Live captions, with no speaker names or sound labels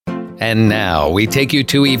And now we take you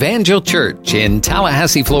to Evangel Church in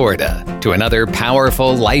Tallahassee, Florida, to another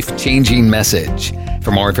powerful, life-changing message. For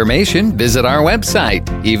more information, visit our website,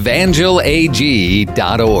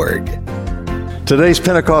 evangelag.org. Today's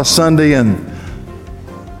Pentecost Sunday, and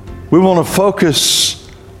we want to focus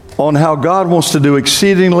on how God wants to do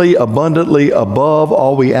exceedingly abundantly above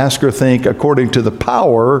all we ask or think, according to the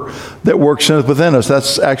power that works within us.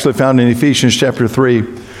 That's actually found in Ephesians chapter 3,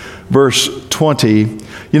 verse 20.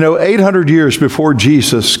 800 years before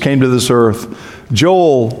Jesus came to this earth,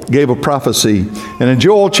 Joel gave a prophecy. And in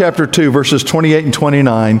Joel chapter 2, verses 28 and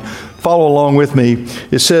 29, follow along with me.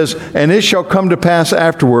 It says, "And it shall come to pass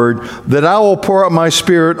afterward that I will pour out my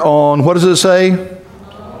spirit on," what does it say?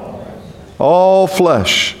 All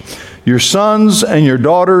flesh. "Your sons and your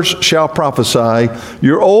daughters shall prophesy.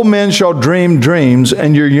 Your old men shall dream dreams,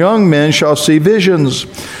 and your young men shall see visions.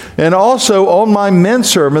 And also on my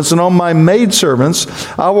menservants and on my maidservants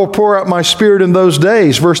I will pour out my spirit in those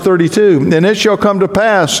days." Verse 32, "And it shall come to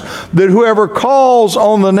pass that whoever calls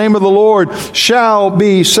on the name of the Lord shall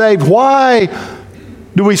be saved." Why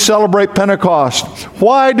do we celebrate Pentecost?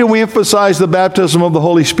 Why do we emphasize the baptism of the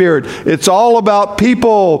Holy Spirit? It's all about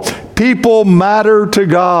people. People matter to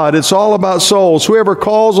God. It's all about souls. Whoever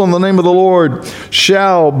calls on the name of the Lord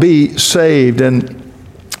shall be saved. And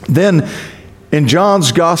then in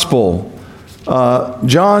John's Gospel,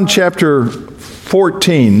 John chapter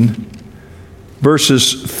 14,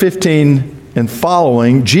 verses 15 and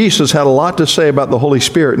following, Jesus had a lot to say about the Holy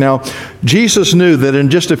Spirit. Now, Jesus knew that in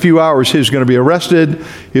just a few hours he was going to be arrested,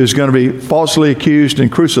 he was going to be falsely accused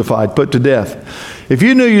and crucified, put to death. If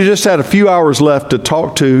you knew you just had a few hours left to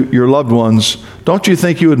talk to your loved ones, don't you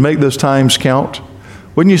think you would make those times count?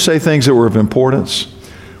 Wouldn't you say things that were of importance?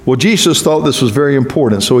 Well, Jesus thought this was very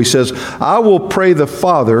important. So he says, "I will pray the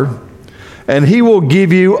Father, and he will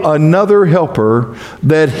give you another helper,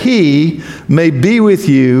 that he may be with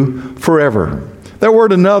you forever." That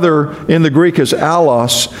word "another" in the Greek is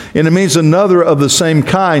allos, and it means another of the same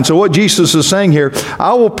kind. So what Jesus is saying here,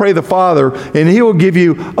 I will pray the Father, and he will give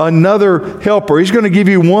you another helper. He's going to give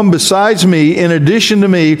you one besides me, in addition to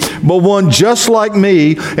me, but one just like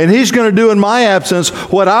me, and he's going to do in my absence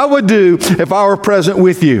what I would do if I were present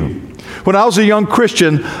with you. When I was a young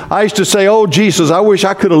Christian, I used to say, "Oh, Jesus, I wish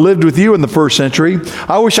I could have lived with you in the first century.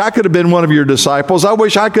 I wish I could have been one of your disciples. I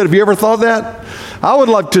wish I could." Have you ever thought that? I would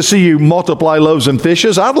like to see you multiply loaves and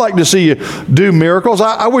fishes. I'd like to see you do miracles.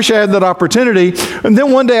 I wish I had that opportunity. And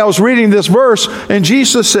then one day I was reading this verse, and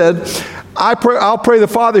Jesus said, I'll pray the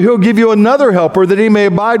Father, he'll give you another helper, that he may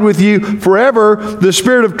abide with you forever, the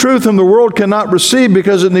Spirit of truth whom the world cannot receive,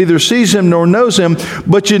 because it neither sees him nor knows him,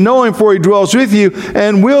 but you know him, for he dwells with you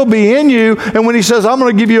and will be in you. And when he says, "I'm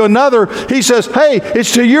going to give you another," he says, hey,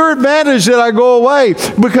 it's to your advantage that I go away,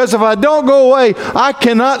 because if I don't go away, I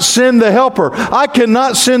cannot send the helper. I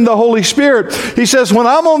cannot send the Holy Spirit. He says, when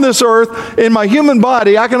I'm on this earth in my human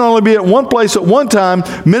body, I can only be at one place at one time,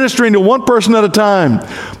 ministering to one person at a time.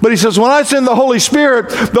 But he says, when I send the Holy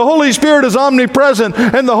Spirit is omnipresent,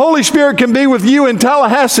 and the Holy Spirit can be with you in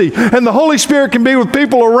Tallahassee, and the Holy Spirit can be with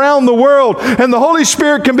people around the world, and the Holy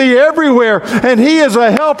Spirit can be everywhere, and he is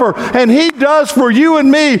a helper, and he does for you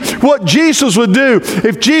and me what Jesus would do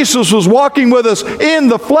if Jesus was walking with us in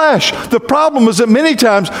the flesh. The problem is that many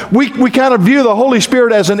times we kind of view the Holy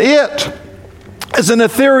Spirit as an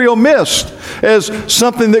ethereal mist, as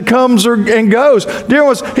something that comes and goes. Dear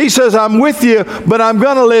ones, he says, I'm with you, but I'm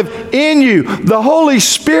going to live in you. The Holy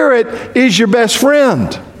Spirit is your best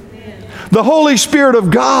friend. The Holy Spirit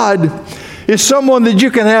of God is someone that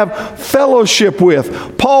you can have fellowship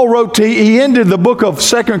with. Paul wrote he ended the book of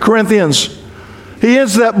 2 Corinthians. He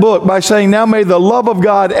ends that book by saying, "Now may the love of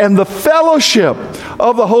God and the fellowship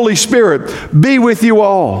of the Holy Spirit be with you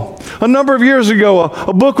all." A number of years ago,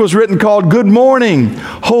 a book was written called "Good Morning,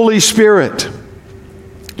 Holy Spirit."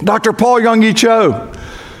 Dr. Paul Yonggi Cho,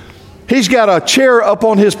 he's got a chair up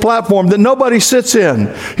on his platform that nobody sits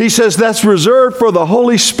in. He says that's reserved for the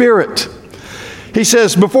Holy Spirit. He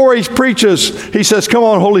says, before he preaches, he says, "Come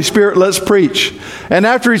on, Holy Spirit, let's preach." And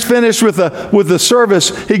after he's finished with the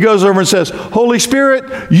service, he goes over and says, "Holy Spirit,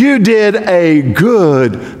 you did a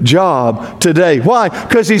good job today." Why?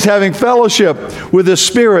 Because he's having fellowship with the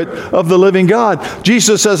Spirit of the living God.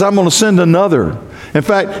 Jesus says, "I'm going to send another." In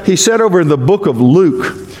fact, he said over in the book of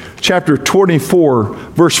Luke, chapter 24,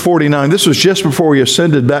 verse 49, this was just before he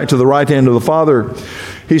ascended back to the right hand of the Father.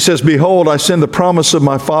 He says, "Behold, I send the promise of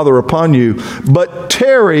my Father upon you, but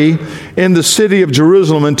tarry in the city of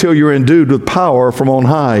Jerusalem until you're endued with power from on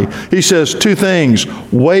high." He says two things: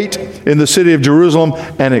 wait in the city of Jerusalem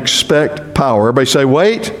and expect power. Everybody say,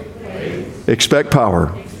 wait. Expect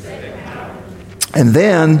power. And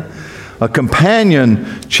then A companion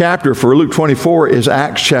chapter for Luke 24 is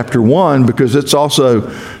Acts chapter 1, because it's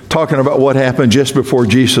also talking about what happened just before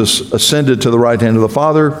Jesus ascended to the right hand of the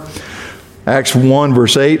Father. Acts 1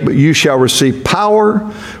 verse 8, but you shall receive power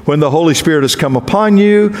when the Holy Spirit has come upon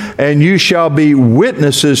you, and you shall be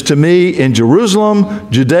witnesses to me in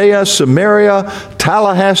Jerusalem, Judea, Samaria,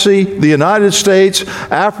 Tallahassee, the United States,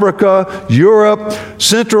 Africa, Europe,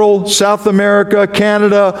 Central, South America,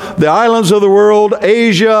 Canada, the islands of the world,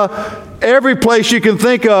 Asia, every place you can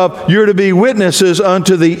think of. You're to be witnesses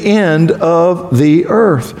unto the end of the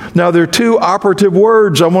earth. Now, there are two operative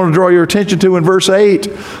words I want to draw your attention to in verse 8.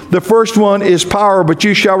 The first one is power, but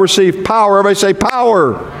you shall receive power. Everybody say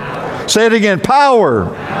power. Power. Say it again, power.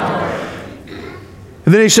 Power.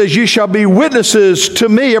 And then he says, you shall be witnesses to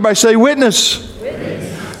me. Everybody say witness.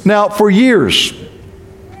 Witness. Now, for years,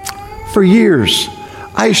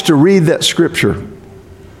 I used to read that scripture,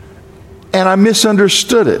 and I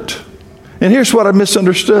misunderstood it. And here's what I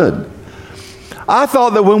misunderstood. I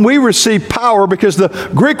thought that when we receive power, because the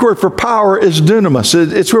Greek word for power is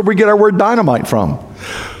dunamis, it's where we get our word dynamite from.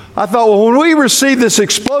 I thought, well, when we receive this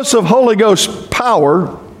explosive Holy Ghost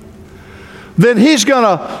power, then He's going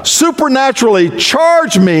to supernaturally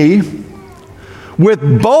charge me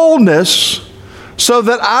with boldness so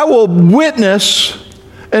that I will witness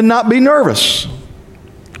and not be nervous.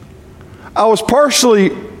 I was partially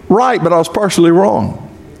right, but I was partially wrong.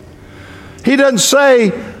 He doesn't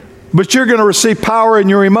say, but you're going to receive power in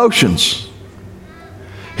your emotions.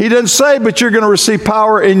 He doesn't say, but you're going to receive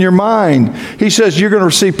power in your mind. He says you're going to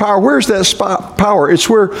receive power. Where's that power? It's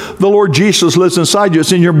where the Lord Jesus lives inside you.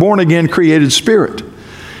 It's in your born-again created spirit.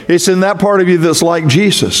 It's in that part of you that's like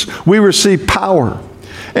Jesus. We receive power.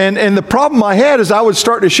 And the problem I had is I would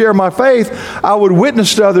start to share my faith. I would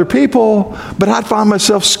witness to other people, but I'd find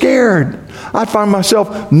myself scared. I'd find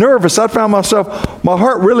myself nervous. I'd find myself, my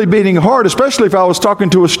heart really beating hard, especially if I was talking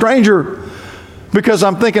to a stranger, because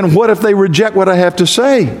I'm thinking, what if they reject what I have to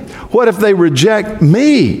say? What if they reject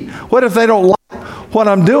me? What if they don't like what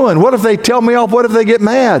I'm doing? What if they tell me off? What if they get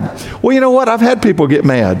mad? Well, you know what? I've had people get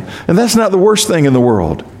mad, and that's not the worst thing in the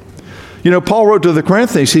world. You know, Paul wrote to the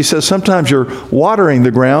Corinthians, he says, sometimes you're watering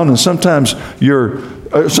the ground, and sometimes you're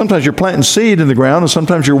planting seed in the ground, and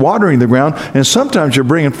sometimes you're watering the ground, and sometimes you're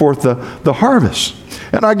bringing forth the harvest.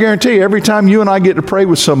 And I guarantee you, every time you and I get to pray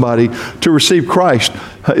with somebody to receive Christ,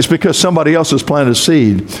 it's because somebody else has planted a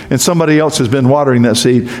seed, and somebody else has been watering that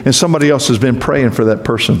seed, and somebody else has been praying for that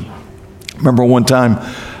person. Remember one time,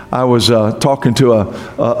 I was talking to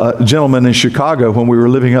a gentleman in Chicago when we were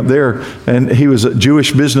living up there, and he was a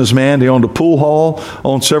Jewish businessman. He owned a pool hall,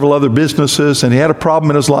 owned several other businesses, and he had a problem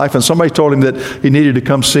in his life, and somebody told him that he needed to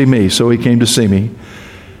come see me, so he came to see me.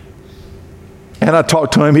 And I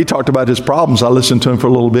talked to him. He talked about his problems. I listened to him for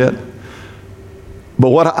a little bit.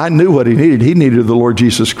 But I knew what he needed. He needed the Lord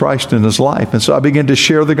Jesus Christ in his life. And so I began to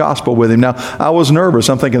share the gospel with him. Now, I was nervous.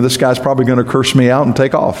 I'm thinking, this guy's probably going to curse me out and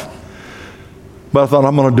take off. But I thought,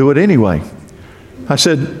 I'm going to do it anyway. I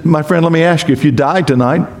said, my friend, let me ask you, if you died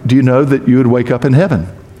tonight, do you know that you would wake up in heaven?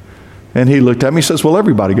 And he looked at me and says, well,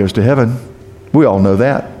 everybody goes to heaven. We all know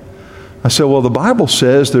that. I said, well, the Bible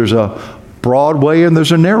says there's a broad way and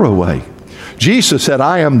there's a narrow way. Jesus said,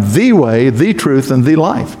 I am the way, the truth, and the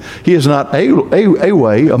life. He is not a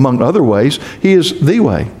way among other ways. He is the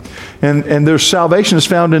way. And there's salvation is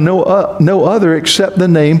found in no other except the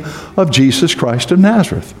name of Jesus Christ of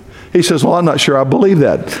Nazareth. He says, well, I'm not sure I believe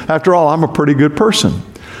that. After all, I'm a pretty good person.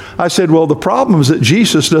 I said, well, the problem is that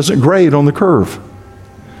Jesus doesn't grade on the curve.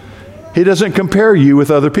 He doesn't compare you with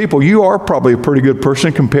other people. You are probably a pretty good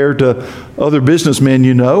person compared to other businessmen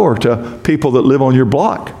you know, or to people that live on your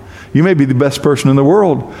block. You may be the best person in the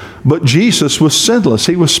world, but Jesus was sinless.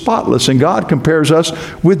 He was spotless, and God compares us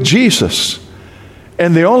with Jesus.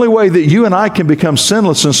 And the only way that you and I can become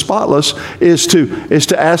sinless and spotless is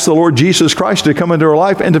to ask the Lord Jesus Christ to come into our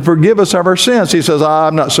life and to forgive us of our sins. He says,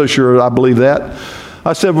 I'm not so sure I believe that.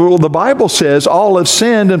 I said, well, the Bible says all have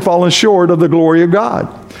sinned and fallen short of the glory of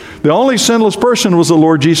God. The only sinless person was the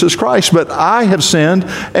Lord Jesus Christ, but I have sinned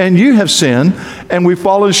and you have sinned, and we've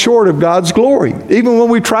fallen short of God's glory, even when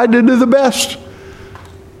we tried to do the best.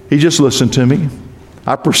 He just listened to me.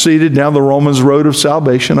 I proceeded down the Romans road of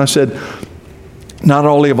salvation. I said, not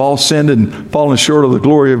only have all sinned and fallen short of the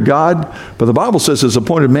glory of God, but the Bible says it's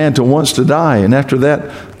appointed man to once to die, and after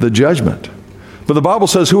that, the judgment. But the Bible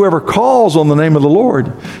says whoever calls on the name of the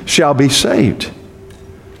Lord shall be saved.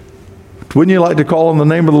 Wouldn't you like to call on the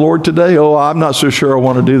name of the Lord today? Oh, I'm not so sure I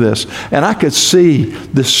want to do this. And I could see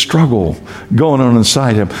this struggle going on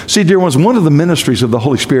inside him. See, dear ones, one of the ministries of the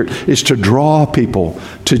Holy Spirit is to draw people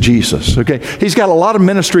to Jesus. Okay, He's got a lot of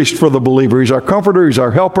ministries for the believer. He's our comforter. He's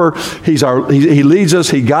our helper. He leads us.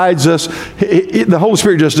 He guides us. The Holy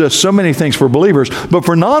Spirit just does so many things for believers. But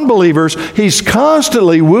for non-believers, He's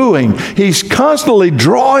constantly wooing. He's constantly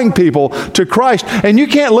drawing people to Christ. And you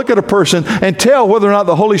can't look at a person and tell whether or not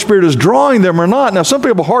the Holy Spirit is drawing them or not. Now, some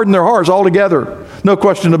people harden their hearts altogether. No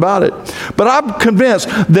question about it. But I'm convinced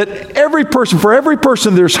that for every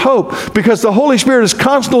person, there's hope because the Holy Spirit is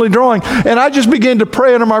constantly drawing. And I just began to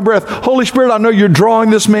pray under my breath, Holy Spirit, I know you're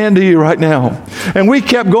drawing this man to you right now. And we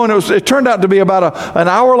kept going. It turned out to be about an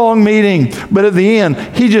hour-long meeting. But at the end,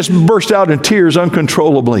 he just burst out in tears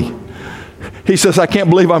uncontrollably. He says, I can't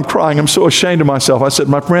believe I'm crying. I'm so ashamed of myself. I said,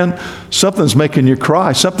 my friend, something's making you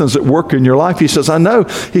cry. Something's at work in your life. He says, I know.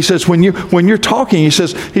 He says, when you're talking, he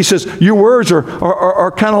says, your words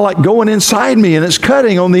are kind of like going inside me and it's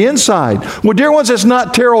cutting on the inside. Well, dear ones, it's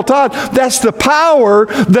not Terrell Todd. That's the power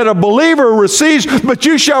that a believer receives, but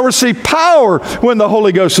you shall receive power when the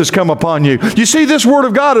Holy Ghost has come upon you. You see, this Word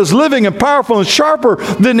of God is living and powerful and sharper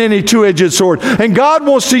than any two-edged sword. And God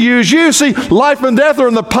wants to use you. See, life and death are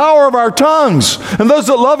in the power of our tongue. And those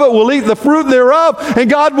that love it will eat the fruit thereof. And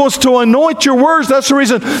God wants to anoint your words. That's the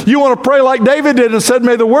reason you want to pray like David did and said,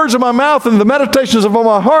 may the words of my mouth and the meditations of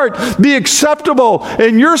my heart be acceptable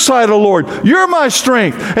in your sight, O Lord. You're my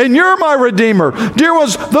strength and you're my Redeemer. Dear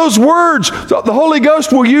ones, those words, the Holy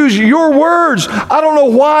Ghost will use your words. I don't know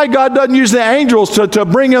why God doesn't use the angels to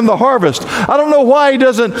bring in the harvest. I don't know why He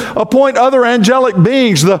doesn't appoint other angelic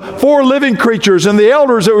beings, the four living creatures and the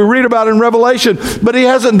elders that we read about in Revelation. But He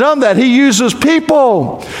hasn't done that. He uses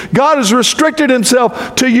people. God has restricted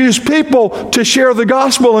Himself to use people to share the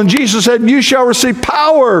gospel. And Jesus said, you shall receive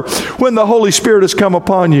power when the Holy Spirit has come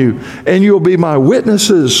upon you, and you'll be my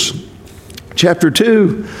witnesses. Chapter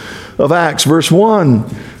 2 of Acts, verse 1.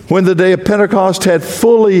 When the day of Pentecost had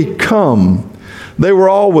fully come, they were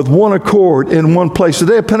all with one accord in one place. The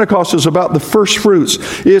day of Pentecost is about the first fruits.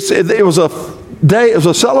 It was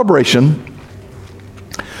a celebration.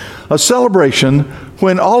 A celebration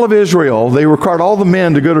when all of Israel, they required all the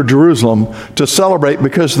men to go to Jerusalem to celebrate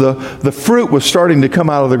because the fruit was starting to come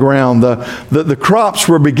out of the ground. The crops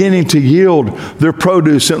were beginning to yield their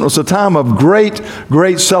produce. And it was a time of great,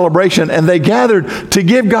 great celebration. And they gathered to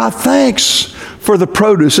give God thanks for the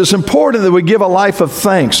produce. It's important that we give a life of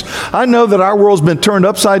thanks. I know that our world's been turned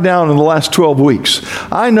upside down in the last 12 weeks.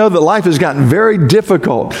 I know that life has gotten very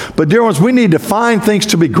difficult. But dear ones, we need to find things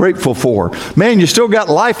to be grateful for. Man, you still got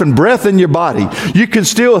life and breath in your body. You can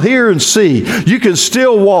still hear and see. You can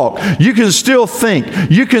still walk. You can still think.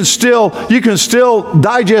 You can still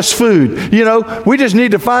digest food. You know, we just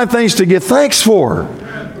need to find things to give thanks for.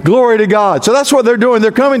 Glory to God. So that's what they're doing.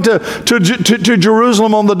 They're coming to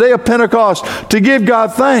Jerusalem on the day of Pentecost to give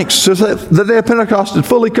God thanks. So the day of Pentecost had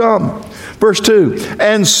fully come. Verse 2.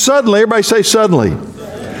 And suddenly, everybody say suddenly.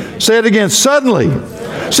 Say it again, suddenly.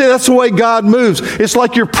 See, that's the way God moves. It's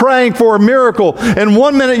like you're praying for a miracle, and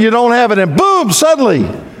 1 minute you don't have it, and boom, suddenly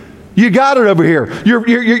you got it over here.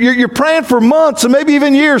 You're praying for months and maybe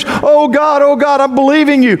even years. Oh God, I'm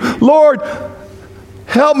believing you. Lord,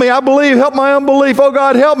 help me, I believe, help my unbelief. Oh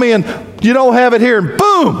God, help me. And you don't have it here. And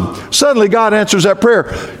boom, suddenly God answers that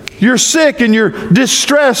prayer. You're sick and you're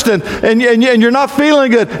distressed and you're not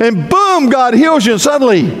feeling good. And boom, God heals you. And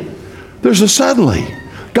suddenly, there's a suddenly.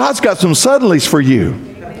 God's got some suddenlies for you.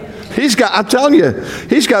 I'm telling you,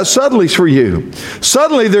 He's got suddenlies for you.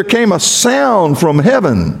 Suddenly there came a sound from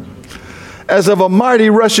heaven as of a mighty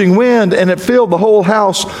rushing wind, and it filled the whole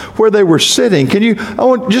house where they were sitting. I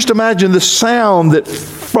want just imagine the sound that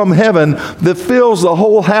from heaven that fills the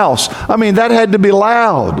whole house. I mean, that had to be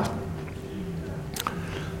loud.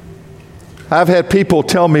 I've had people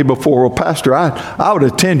tell me before, well, Pastor, I would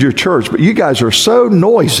attend your church, but you guys are so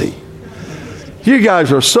noisy. You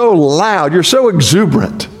guys are so loud. You're so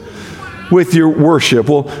exuberant with your worship.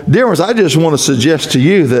 Well, dear ones, I just want to suggest to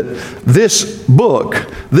you that this book,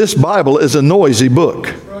 this Bible, is a noisy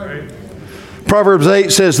book. Right. Proverbs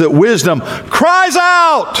 8 says that wisdom cries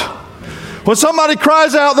out. When somebody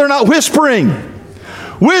cries out, they're not whispering.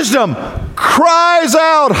 Wisdom cries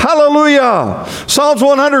out. Hallelujah. Psalms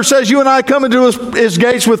 100 says you and I come into his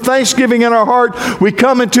gates with thanksgiving in our heart. We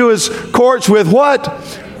come into His courts with what?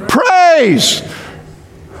 Praise.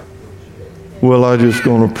 Well, I'm just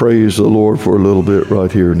going to praise the Lord for a little bit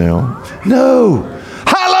right here now. No.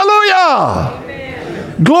 Hallelujah.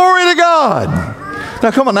 Amen. Glory to God.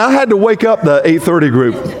 Now, come on. Now, I had to wake up the 8:30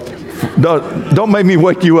 group. Don't make me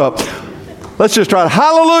wake you up. Let's just try it.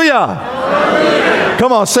 Hallelujah. Hallelujah.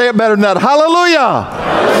 Come on, say it better than that. Hallelujah.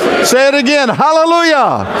 Hallelujah. Say it again.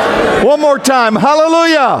 Hallelujah. Hallelujah. One more time.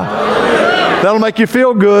 Hallelujah. Hallelujah. That'll make you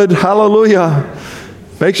feel good. Hallelujah.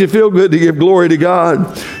 Makes you feel good to give glory to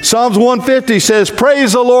God. Psalms 150 says,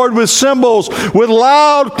 praise the Lord with cymbals, with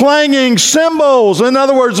loud clanging cymbals. In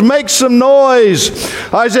other words, make some noise.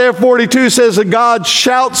 Isaiah 42 says that God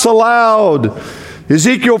shouts aloud.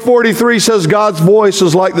 Ezekiel 43 says God's voice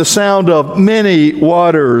is like the sound of many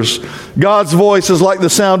waters. God's voice is like the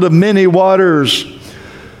sound of many waters.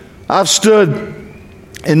 I've stood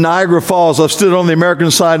in Niagara Falls. I've stood on the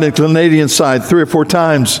American side and the Canadian side 3 or 4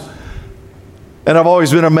 times. And I've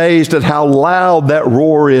always been amazed at how loud that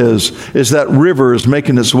roar is that river is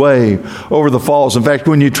making its way over the falls. In fact,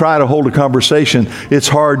 when you try to hold a conversation, it's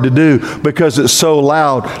hard to do because it's so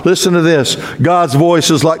loud. Listen to this. God's voice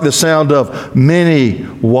is like the sound of many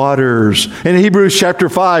waters. In Hebrews chapter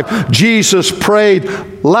 5, Jesus prayed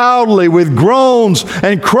loudly with groans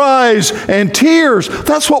and cries and tears.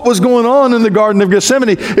 That's what was going on in the Garden of Gethsemane.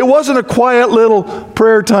 It wasn't a quiet little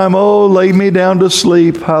prayer time. Oh, lay me down to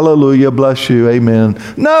sleep. Hallelujah. Bless you. Amen.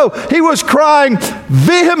 No, he was crying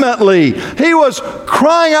vehemently. He was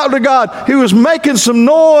crying out to God. He was making some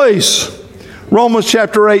noise. Romans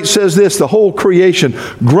chapter 8 says this, the whole creation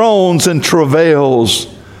groans and travails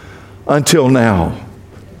until now.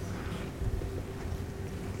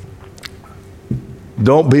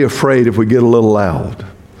 Don't be afraid if we get a little loud.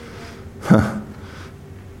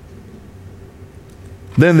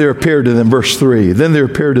 Then there appeared to them, verse 3, then there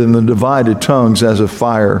appeared to them the divided tongues as of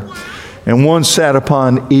fire, and one sat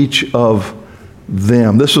upon each of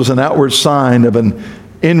them. This was an outward sign of an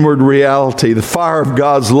inward reality, the fire of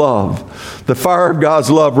God's love. The fire of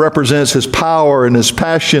God's love represents His power and His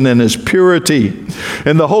passion and His purity.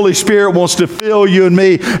 And the Holy Spirit wants to fill you and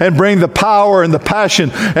me and bring the power and the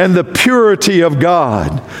passion and the purity of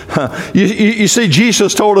God. You see,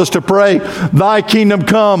 Jesus told us to pray, Thy kingdom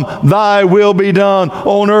come, Thy will be done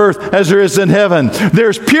on earth as there is in heaven.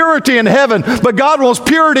 There's purity in heaven, but God wants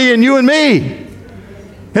purity in you and me.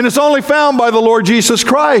 And it's only found by the Lord Jesus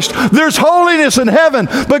Christ. There's holiness in heaven,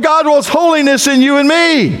 but God wants holiness in you and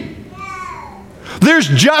me. There's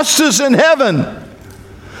justice in heaven,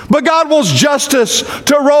 but God wants justice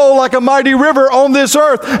to roll like a mighty river on this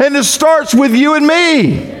earth, and it starts with you and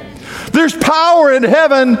me. There's power in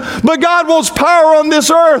heaven, but God wants power on this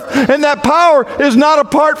earth, and that power is not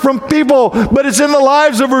apart from people, but it's in the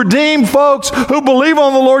lives of redeemed folks who believe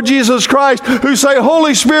on the Lord Jesus Christ, who say,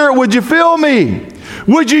 Holy Spirit, would you fill me?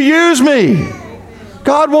 Would you use me?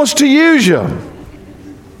 God wants to use you.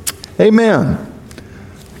 Amen.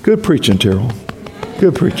 Good preaching, Terrell.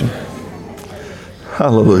 Good preaching.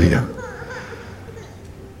 Hallelujah.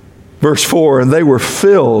 Verse 4, and they were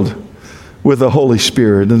filled with the Holy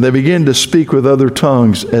Spirit, and they began to speak with other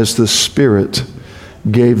tongues as the Spirit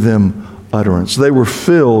gave them utterance. They were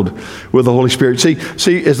filled with the Holy Spirit. See,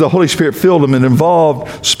 as the Holy Spirit filled them, it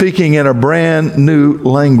involved speaking in a brand new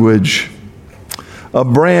language. A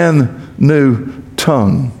brand new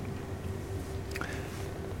tongue.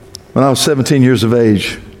 When I was 17 years of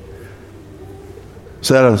age, I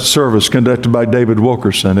was at a service conducted by David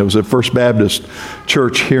Wilkerson. It was at First Baptist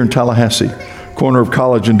Church here in Tallahassee, corner of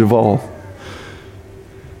College and Duval.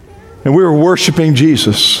 And we were worshiping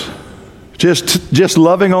Jesus, just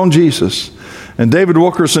loving on Jesus. And David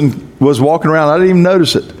Wilkerson was walking around. I didn't even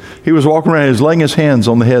notice it. He was walking around. He was laying his hands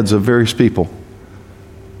on the heads of various people.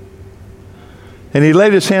 And he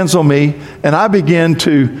laid his hands on me, and I began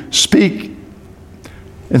to speak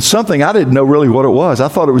in something I didn't know really what it was. I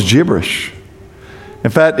thought it was gibberish. In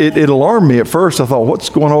fact, it alarmed me at first. I thought, what's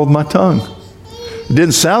going on with my tongue? It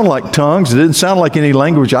didn't sound like tongues. It didn't sound like any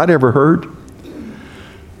language I'd ever heard.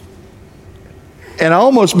 And I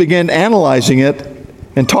almost began analyzing it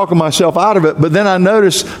and talking myself out of it. But then I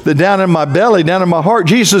noticed that down in my belly, down in my heart,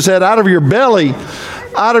 Jesus said, out of your belly,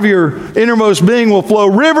 out of your innermost being will flow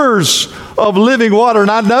rivers of living water.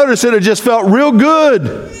 And I noticed it just felt real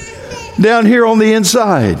good down here on the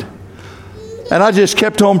inside. And I just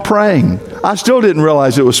kept on praying. I still didn't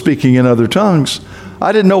realize it was speaking in other tongues.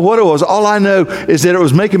 I didn't know what it was. All I know is that it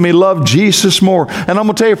was making me love Jesus more. And I'm going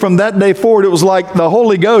to tell you, from that day forward, it was like the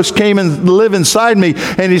Holy Ghost came and lived inside me,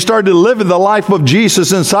 and He started to live the life of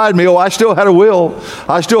Jesus inside me. Oh, I still had a will.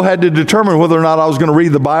 I still had to determine whether or not I was going to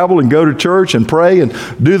read the Bible and go to church and pray and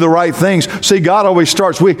do the right things. See, God always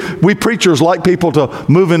starts. We preachers like people to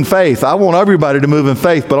move in faith. I want everybody to move in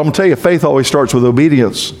faith, but I'm going to tell you, faith always starts with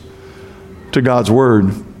obedience to God's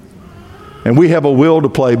Word. And we have a will to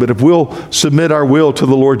play, but if we'll submit our will to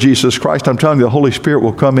the Lord Jesus Christ, I'm telling you, the Holy Spirit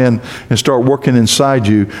will come in and start working inside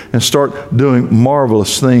you and start doing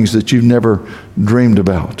marvelous things that you've never dreamed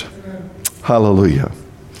about. Hallelujah.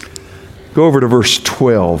 Go over to verse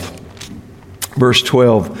 12. Verse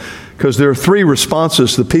 12, because there are three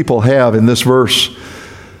responses the people have in this verse.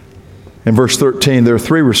 In verse 13, there are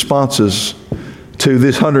three responses to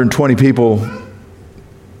these 120 people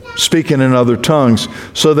speaking in other tongues.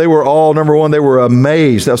 So they were all, number one, they were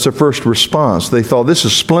amazed. That's the first response. They thought, this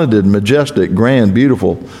is splendid, majestic, grand,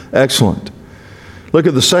 beautiful, excellent. Look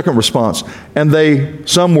at the second response. And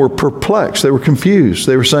some were perplexed. They were confused.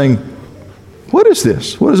 They were saying, what is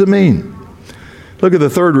this? What does it mean? Look at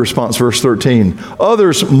the third response, verse 13.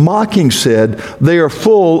 Others mocking said, they are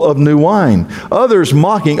full of new wine. Others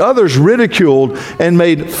mocking, others ridiculed and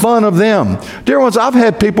made fun of them. Dear ones, I've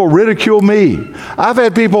had people ridicule me. I've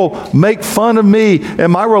had people make fun of me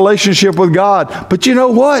and my relationship with God. But you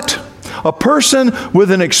know what? A person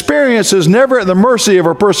with an experience is never at the mercy of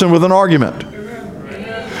a person with an argument.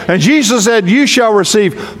 And Jesus said, you shall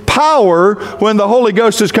receive power when the Holy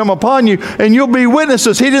Ghost has come upon you, and you'll be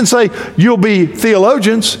witnesses. He didn't say you'll be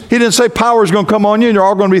theologians. He didn't say power is going to come on you and you're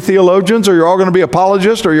all going to be theologians, or you're all going to be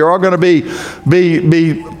apologists, or you're all going to be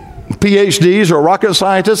PhDs or rocket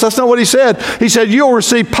scientists. That's not what he said. He said you'll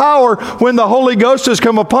receive power when the Holy Ghost has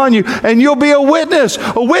come upon you, and you'll be a witness.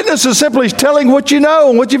 A witness is simply telling what you know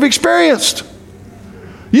and what you've experienced.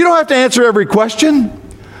 You don't have to answer every question.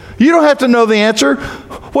 You don't have to know the answer.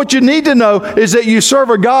 What you need to know is that you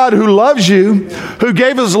serve a God who loves you, who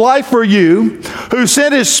gave His life for you, who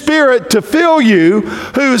sent His Spirit to fill you,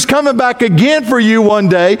 who is coming back again for you one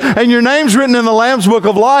day, and your name's written in the Lamb's Book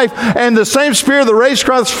of Life, and the same Spirit that raised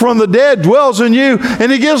Christ from the dead dwells in you,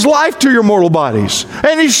 and He gives life to your mortal bodies,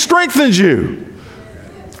 and He strengthens you.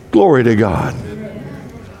 Glory to God.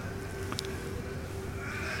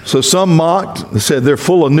 So some mocked. They said they're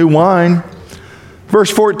full of new wine. Verse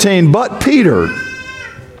 14, But Peter,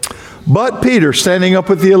 standing up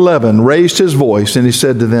with the 11, raised his voice, and he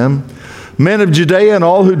said to them, Men of Judea and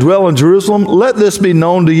all who dwell in Jerusalem, let this be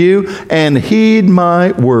known to you, and heed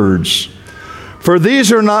my words. For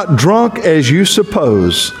these are not drunk as you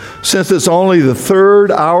suppose, since it's only the third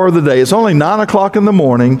hour of the day. It's only 9 o'clock in the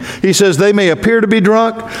morning. He says they may appear to be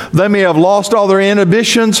drunk. They may have lost all their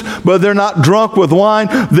inhibitions, but they're not drunk with wine.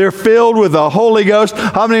 They're filled with the Holy Ghost.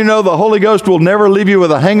 How many know the Holy Ghost will never leave you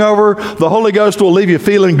with a hangover? The Holy Ghost will leave you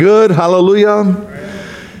feeling good. Hallelujah.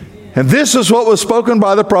 And this is what was spoken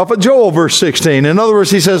by the prophet Joel, verse 16. In other words,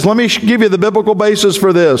 he says, let me give you the biblical basis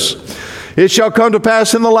for this. It shall come to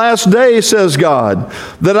pass in the last day, says God,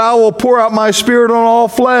 that I will pour out my Spirit on all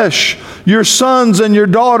flesh. Your sons and your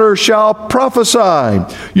daughters shall prophesy.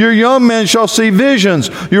 Your young men shall see visions.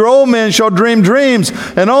 Your old men shall dream dreams.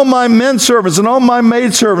 And on my menservants and on my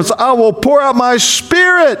maidservants I will pour out my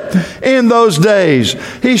Spirit in those days.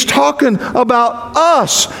 He's talking about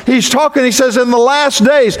us. He says in the last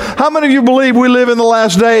days. How many of you believe we live in the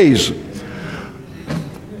last days?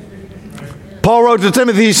 Paul wrote to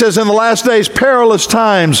Timothy, he says, in the last days, perilous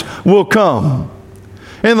times will come.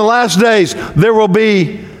 In the last days, there will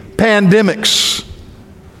be pandemics.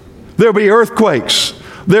 There will be earthquakes.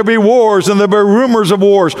 There'll be wars, and there'll be rumors of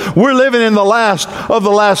wars. We're living in the last of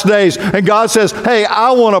the last days. And God says, hey,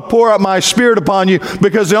 I want to pour out my Spirit upon you,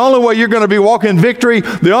 because the only way you're going to be walking in victory,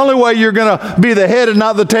 the only way you're going to be the head and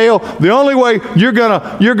not the tail, the only way you're going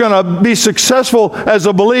to be successful as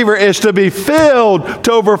a believer is to be filled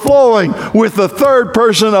to overflowing with the third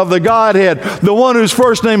person of the Godhead, the one whose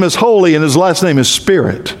first name is Holy and his last name is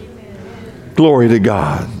Spirit. Glory to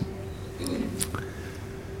God.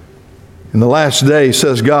 In the last day,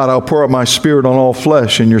 says God, I'll pour out my Spirit on all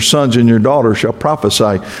flesh, and your sons and your daughters shall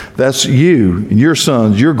prophesy. That's you, and your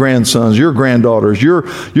sons, your grandsons, your granddaughters, your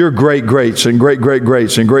great-greats and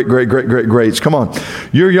great-great-greats and great-great-great-great-greats. Come on.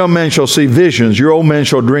 Your young men shall see visions. Your old men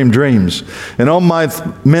shall dream dreams. And on my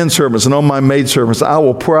menservants and on my maidservants, I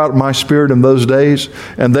will pour out my Spirit in those days,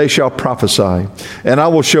 and they shall prophesy. And I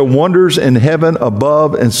will show wonders in heaven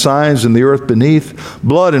above and signs in the earth beneath,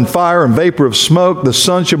 blood and fire and vapor of smoke. The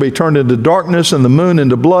sun shall be turned into darkness and the moon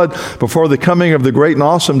into blood before the coming of the great and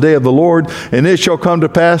awesome day of the Lord. And it shall come to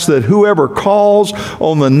pass that whoever calls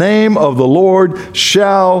on the name of the Lord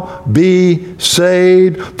shall be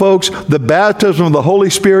saved. Folks, the baptism of the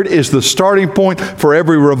Holy Spirit is the starting point for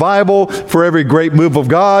every revival, for every great move of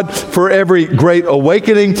God, for every great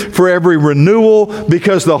awakening, for every renewal,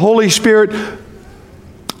 because the Holy Spirit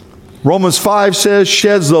Romans 5 says,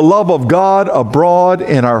 sheds the love of God abroad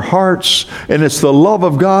in our hearts. And it's the love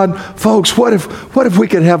of God. Folks, what if we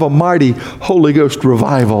could have a mighty Holy Ghost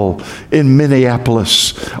revival in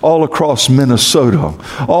Minneapolis, all across Minnesota,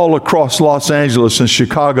 all across Los Angeles and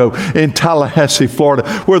Chicago, in Tallahassee, Florida,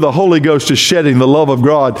 where the Holy Ghost is shedding the love of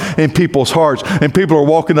God in people's hearts. And people are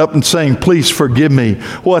walking up and saying, please forgive me.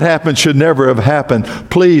 What happened should never have happened.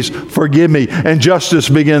 Please forgive me. And justice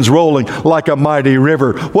begins rolling like a mighty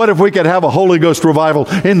river. What if we could have a Holy Ghost revival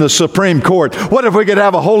in the Supreme Court? What if we could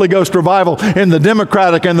have a Holy Ghost revival in the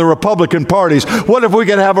Democratic and the Republican parties? What if we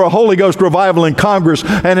could have a Holy Ghost revival in Congress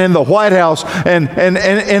and in the White House and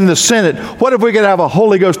in the Senate? What if we could have a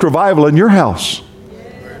Holy Ghost revival in your house?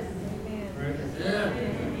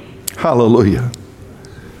 Hallelujah.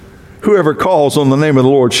 Whoever calls on the name of the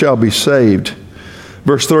Lord shall be saved.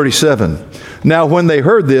 Verse 37. Now when they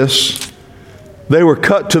heard this, they were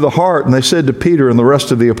cut to the heart, and they said to Peter and the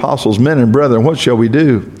rest of the apostles, men and brethren, what shall we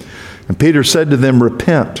do? And Peter said to them,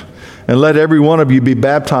 repent, and let every one of you be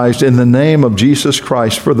baptized in the name of Jesus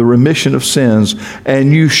Christ for the remission of sins,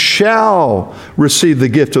 and you shall receive the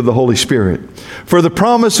gift of the Holy Spirit. For the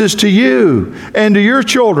promise is to you and to your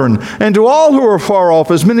children and to all who are far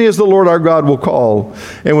off, as many as the Lord our God will call.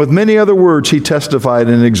 And with many other words he testified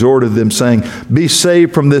and exhorted them, saying, be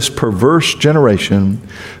saved from this perverse generation.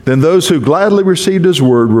 Then those who gladly received his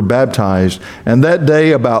word were baptized, and that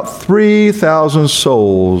day about 3,000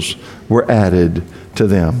 souls were added to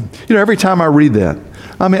them. You know, every time I read that,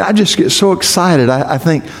 I just get so excited. I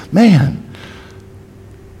think, man,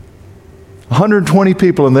 120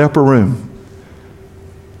 people in the upper room.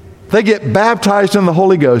 They get baptized in the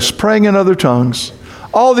Holy Ghost, praying in other tongues.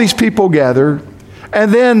 All these people gather,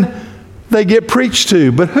 and then they get preached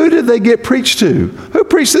to. But who did they get preached to? Who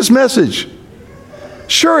preached this message?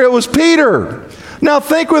 Sure, it was Peter. Now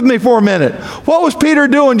think with me for a minute. What was Peter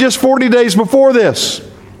doing just 40 days before this?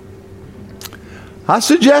 I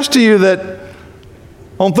suggest to you that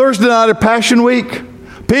on Thursday night of Passion Week,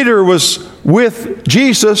 Peter was with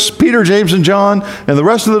Jesus. Peter, James, and John, and the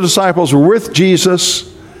rest of the disciples were with Jesus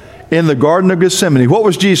in the Garden of Gethsemane. What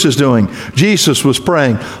was Jesus doing? Jesus was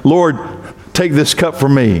praying, Lord, take this cup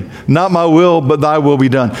from me. Not my will, but thy will be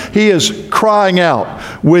done. He is crying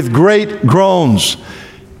out with great groans.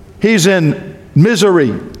 He's in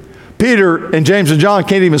misery. Peter and James and John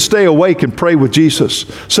can't even stay awake and pray with Jesus.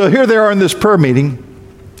 So here they are in this prayer meeting.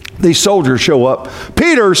 These soldiers show up.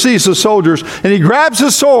 Peter sees the soldiers, and he grabs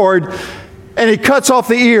his sword, and he cuts off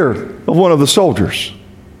the ear of one of the soldiers.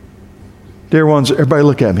 Dear ones, everybody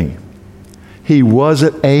look at me. He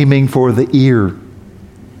wasn't aiming for the ear.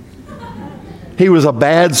 He was a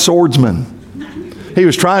bad swordsman. He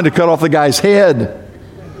was trying to cut off the guy's head.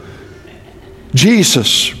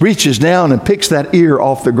 Jesus reaches down and picks that ear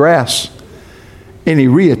off the grass, and he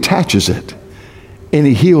reattaches it, and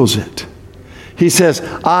he heals it. He says,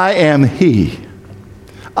 I am he.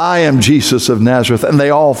 I am Jesus of Nazareth. And they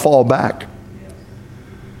all fall back.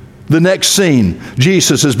 The next scene,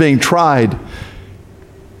 Jesus is being tried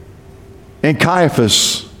in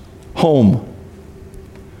Caiaphas' home,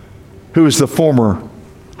 who is the former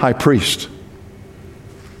high priest.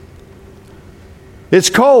 It's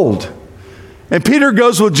cold. And Peter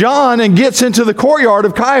goes with John and gets into the courtyard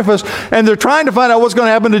of Caiaphas, and they're trying to find out what's going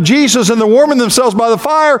to happen to Jesus, and they're warming themselves by the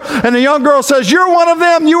fire, and the young girl says, you're one of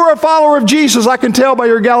them. You are a follower of Jesus. I can tell by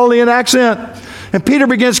your Galilean accent. And Peter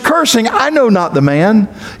begins cursing, I know not the man.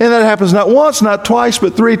 And that happens not once, not twice,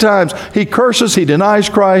 but 3 times. He curses, he denies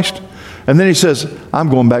Christ, and then he says, I'm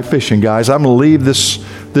going back fishing, guys. I'm going to leave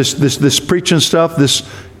this preaching stuff, this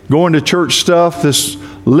going to church stuff, this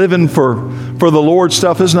living for the Lord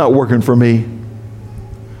stuff is not working for me.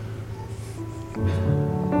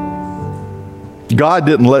 God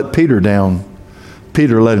didn't let Peter down.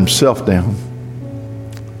 Peter let himself down.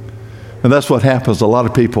 And that's what happens to a lot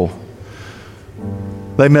of people.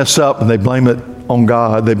 They mess up and they blame it on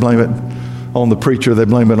God. They blame it on the preacher. They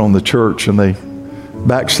blame it on the church, and they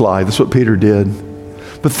backslide. That's what Peter did.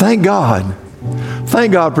 But thank God.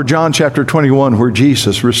 Thank God for John chapter 21, where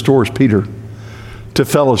Jesus restores Peter to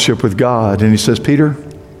fellowship with God. And he says, Peter,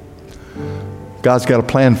 God's got a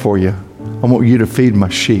plan for you. I want you to feed my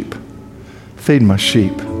sheep. Feed my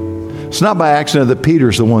sheep. It's not by accident that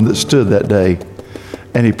Peter's the one that stood that day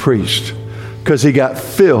and he preached, because he got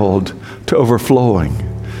filled to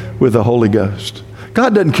overflowing with the Holy Ghost.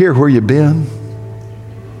 God doesn't care where you've been.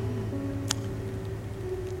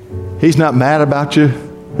 He's not mad about you,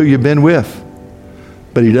 who you've been with.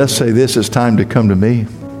 But he does say this, it's time to come to me.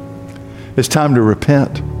 It's time to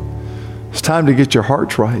repent. It's time to get your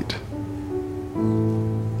hearts right.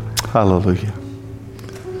 Hallelujah.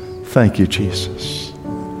 Thank you, Jesus.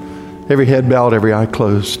 Every head bowed, every eye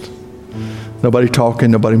closed. Nobody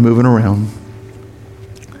talking, nobody moving around.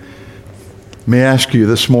 Let me ask you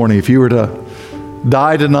this morning, if you were to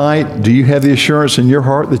die tonight, do you have the assurance in your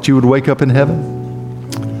heart that you would wake up in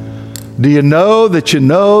heaven? Do you know that you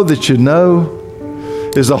know that you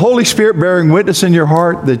know? Is the Holy Spirit bearing witness in your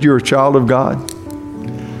heart that you're a child of God?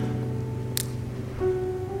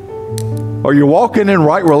 Are you walking in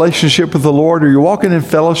right relationship with the Lord? Are you walking in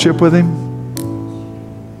fellowship with Him?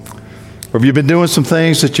 Or have you been doing some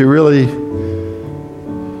things that you'd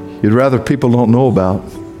rather people don't know about?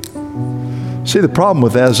 See, the problem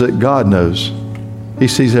with that is that God knows. He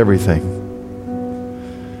sees everything.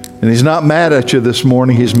 And He's not mad at you this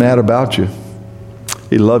morning. He's mad about you.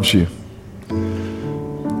 He loves you.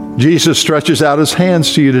 Jesus stretches out His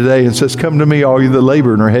hands to you today and says, come to me, all you that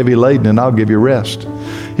labor and are heavy laden, and I'll give you rest.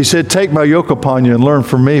 He said, take my yoke upon you and learn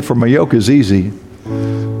from me, for my yoke is easy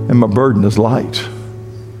and my burden is light.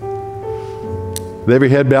 With every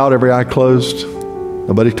head bowed, every eye closed,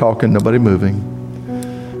 nobody talking, nobody moving.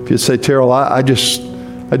 If you'd say, Terrell, I just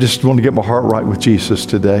want to get my heart right with Jesus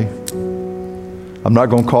today. I'm not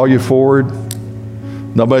going to call you forward.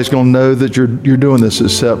 Nobody's going to know that you're doing this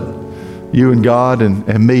except you and God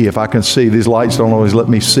and me. If I can see, these lights don't always let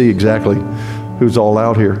me see exactly who's all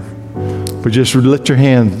out here. But just lift your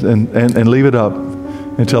hand and leave it up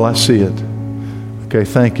until I see it. Okay,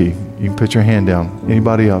 thank you. You can put your hand down.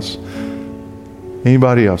 Anybody else?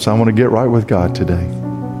 Anybody else? I want to get right with God today.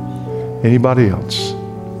 Anybody else?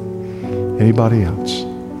 Anybody else?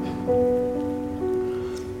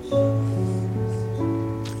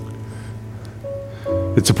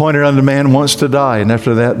 It's appointed unto man once to die, and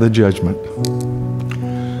after that, the judgment.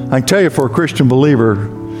 I can tell you, for a Christian believer,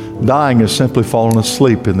 dying is simply falling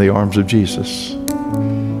asleep in the arms of Jesus.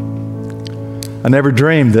 I never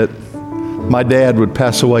dreamed that my dad would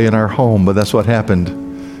pass away in our home, but that's what happened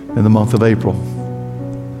in the month of April.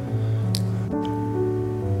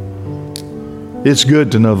 It's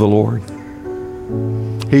good to know the Lord.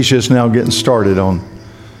 He's just now getting started on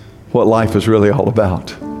what life is really all about.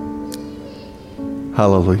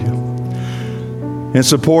 Hallelujah. In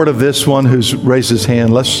support of this one who's raised his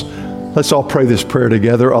hand, let's all pray this prayer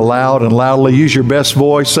together, aloud and loudly. Use your best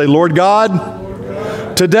voice. Say, Lord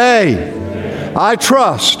God, today I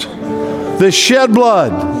trust the shed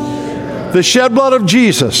blood of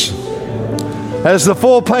Jesus as the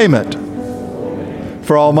full payment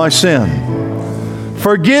for all my sin.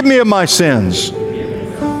 Forgive me of my sins.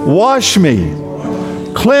 Wash me.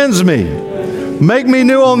 Cleanse me. Make me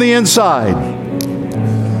new on the inside.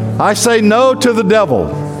 I say no to the devil.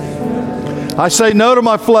 I say no to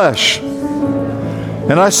my flesh.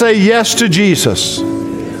 And I say yes to Jesus.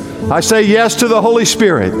 I say yes to the Holy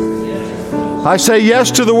Spirit. I say yes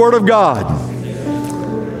to the Word of God.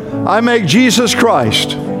 I make Jesus Christ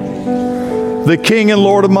the King and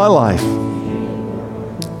Lord of my life.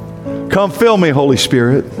 Come fill me, Holy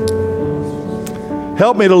Spirit.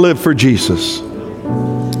 Help me to live for Jesus.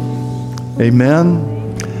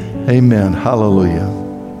 Amen. Amen. Hallelujah.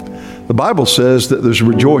 The Bible says that there's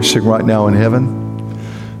rejoicing right now in heaven.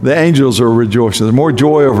 The angels are rejoicing. There's more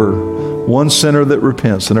joy over one sinner that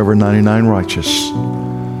repents than over 99 righteous.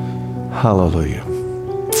 Hallelujah.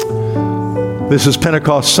 This is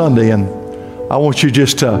Pentecost Sunday, and I want you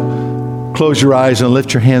just to close your eyes and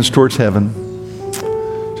lift your hands towards heaven.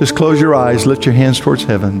 Just close your eyes, lift your hands towards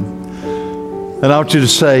heaven. And I want you to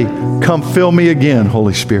say, come fill me again,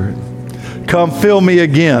 Holy Spirit. Come fill me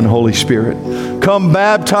again, Holy Spirit. Come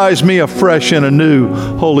baptize me afresh and anew,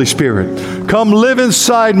 Holy Spirit. Come live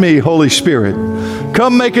inside me, Holy Spirit.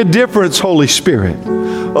 Come make a difference, Holy Spirit.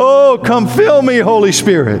 Oh, come fill me, Holy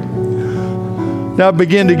Spirit. Now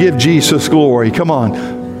begin to give Jesus glory. Come on.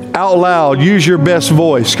 Out loud, use your best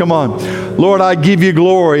voice. Come on. Lord, I give you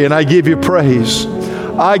glory and I give you praise.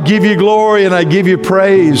 I give you glory and I give you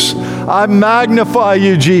praise. I magnify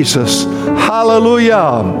you, Jesus.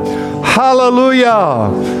 Hallelujah. Hallelujah.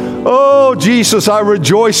 Oh, Jesus, I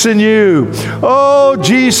rejoice in you. Oh,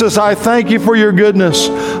 Jesus, I thank you for your goodness.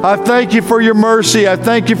 I thank you for your mercy. I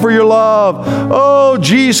thank you for your love. Oh,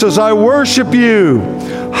 Jesus, I worship you.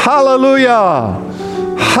 Hallelujah.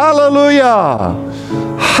 Hallelujah.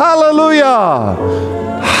 Hallelujah.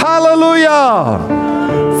 Hallelujah.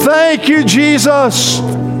 Thank you, Jesus.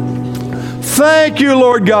 Thank you,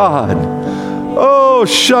 Lord God. Oh,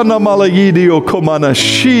 Shana Malayidio Komana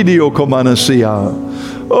Shidio Komanasia.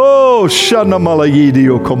 Oh, Shana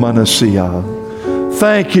Malayidio Komanasia.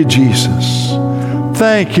 Thank you, Jesus.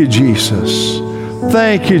 Thank you, Jesus.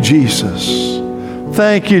 Thank you, Jesus.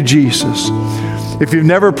 Thank you, Jesus. If you've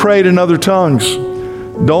never prayed in other tongues,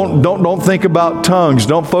 don't think about tongues.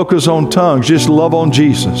 Don't focus on tongues. Just love on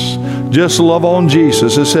Jesus. Just love on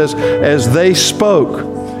Jesus. It says, as they spoke,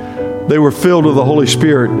 they were filled with the Holy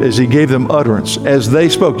Spirit as He gave them utterance. As they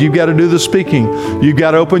spoke, you've got to do the speaking. You've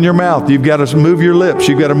got to open your mouth. You've got to move your lips.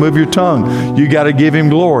 You've got to move your tongue. You've got to give Him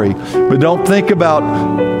glory. But don't think about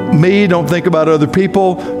me. Don't think about other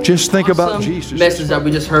people. Just think about Jesus. Message that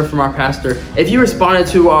we just heard from our pastor. If you responded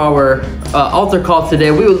to our altar call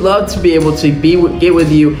today, we would love to be able to get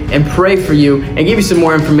with you and pray for you and give you some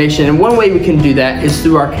more information. And one way we can do that is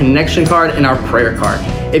through our connection card and our prayer card.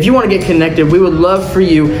 If you want to get connected, we would love for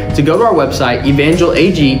you to go to our website,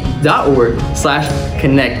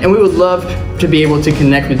 evangelag.org/connect, and we would love to be able to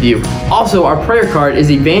connect with you. Also, our prayer card is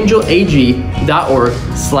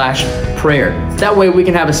evangelag.org/prayer. That way we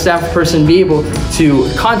can have a staff person be able to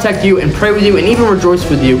contact you and pray with you and even rejoice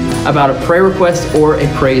with you about a prayer request or a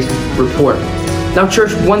praise report. Now,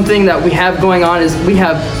 church, one thing that we have going on is we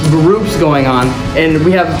have groups going on, and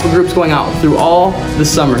we have groups going out through all the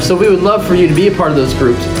summer. So we would love for you to be a part of those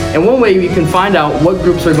groups. And one way you can find out what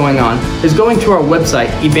groups are going on is going to our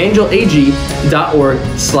website,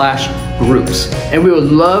 evangelag.org/groups. And we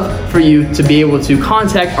would love for you to be able to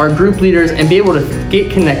contact our group leaders and be able to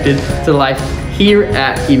get connected to life here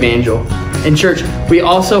at Evangel. In church, we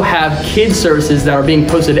also have kids services that are being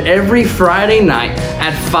posted every Friday night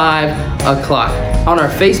at 5 o'clock on our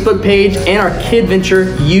Facebook page and our Kid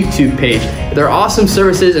Venture YouTube page. They're awesome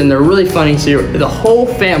services and they're really funny, so the whole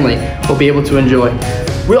family will be able to enjoy.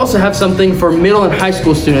 We also have something for middle and high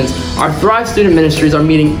school students. Our Thrive Student Ministries are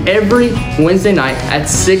meeting every Wednesday night at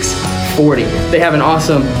 6:40. They have an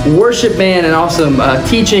awesome worship band and awesome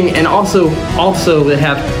teaching, and also they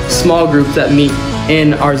have small groups that meet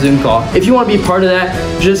in our Zoom call. If you want to be a part of that,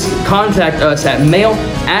 just contact us at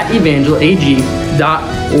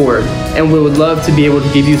mail@evangelag.org, and we would love to be able to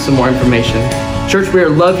give you some more information. Church, we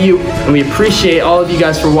love you, and we appreciate all of you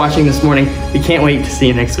guys for watching this morning. We can't wait to see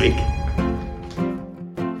you next week.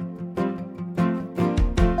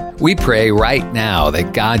 We pray right now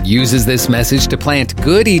that God uses this message to plant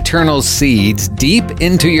good eternal seeds deep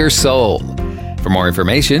into your soul. For more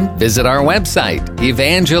information, visit our website,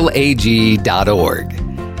 evangelag.org.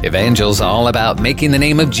 Evangel's all about making the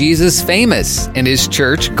name of Jesus famous and His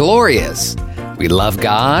church glorious. We love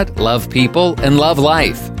God, love people, and love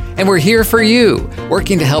life. And we're here for you,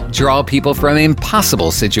 working to help draw people from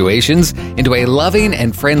impossible situations into a loving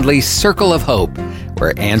and friendly circle of hope,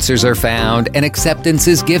 where answers are found and acceptance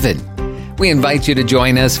is given. We invite you to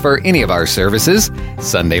join us for any of our services,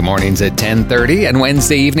 Sunday mornings at 10:30 and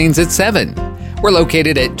Wednesday evenings at 7. We're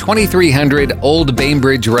located at 2300 Old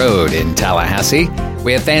Bainbridge Road in Tallahassee.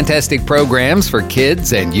 We have fantastic programs for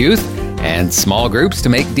kids and youth and small groups to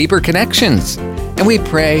make deeper connections. And we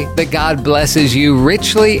pray that God blesses you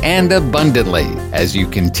richly and abundantly as you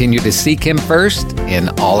continue to seek Him first in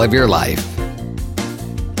all of your life.